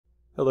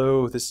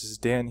Hello, this is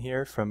Dan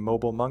here from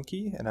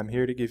MobileMonkey, and I'm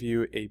here to give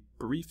you a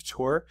brief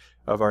tour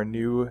of our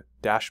new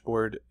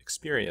dashboard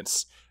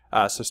experience.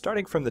 So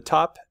starting from the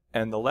top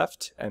and the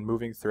left and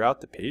moving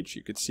throughout the page,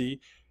 you could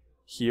see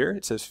here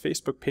it says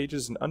Facebook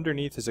Pages, and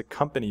underneath is a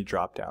company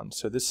dropdown.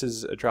 So this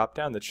is a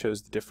dropdown that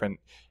shows the different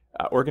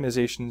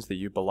organizations that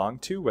you belong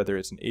to, whether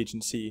it's an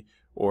agency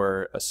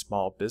or a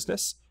small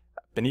business.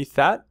 Beneath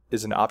that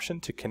is an option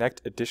to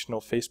connect additional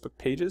Facebook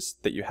pages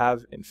that you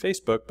have in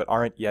Facebook but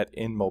aren't yet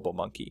in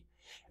MobileMonkey.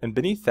 And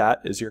beneath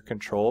that is your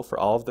control for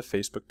all of the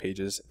Facebook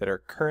pages that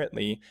are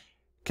currently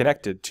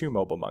connected to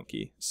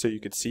MobileMonkey. So you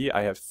could see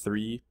I have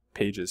 3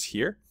 pages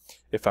here.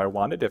 If I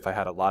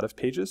had a lot of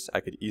pages,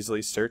 I could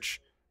easily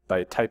search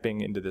by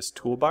typing into this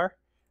toolbar.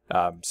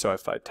 So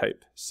if I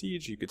type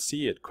Siege, you could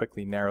see it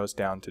quickly narrows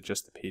down to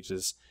just the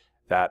pages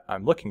that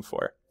I'm looking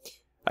for.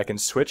 I can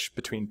switch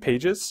between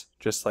pages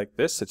just like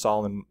this. It's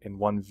all in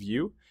one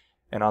view.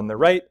 And on the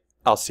right,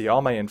 I'll see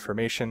all my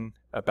information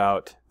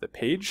about the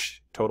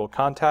page, total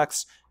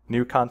contacts,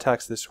 new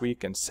contacts this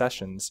week, and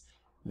sessions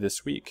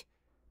this week.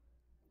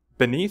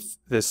 Beneath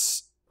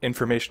this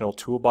informational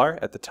toolbar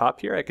at the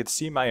top here, I could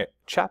see my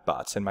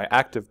chatbots, and my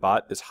active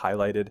bot is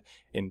highlighted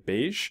in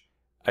beige.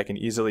 I can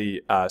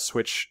easily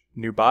switch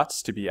new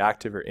bots to be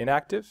active or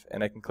inactive,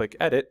 and I can click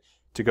Edit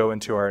to go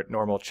into our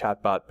normal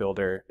chatbot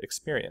builder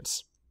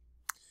experience.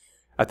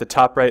 At the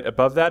top right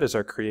above that is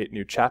our Create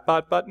New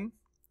Chatbot button,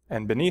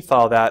 and beneath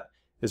all that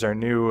is our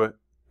new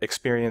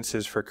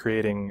experiences for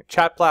creating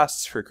chat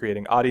blasts, for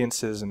creating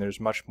audiences, and there's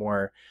much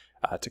more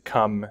to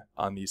come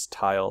on these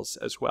tiles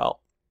as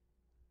well.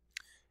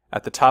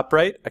 At the top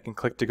right, I can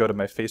click to go to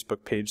my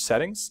Facebook page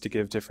settings to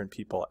give different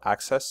people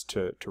access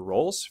to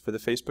roles for the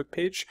Facebook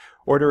page,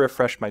 or to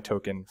refresh my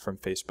token from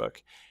Facebook.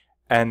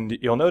 And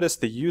you'll notice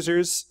the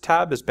Users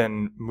tab has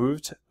been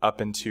moved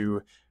up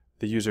into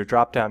the User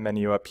drop-down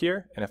menu up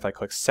here, and if I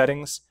click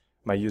Settings,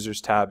 my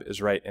Users tab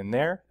is right in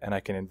there, and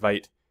I can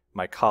invite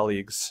my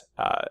colleagues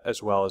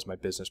as well as my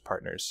business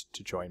partners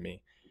to join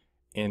me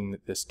in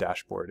this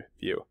dashboard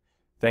view.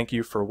 Thank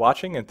you for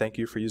watching, and thank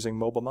you for using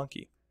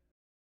MobileMonkey.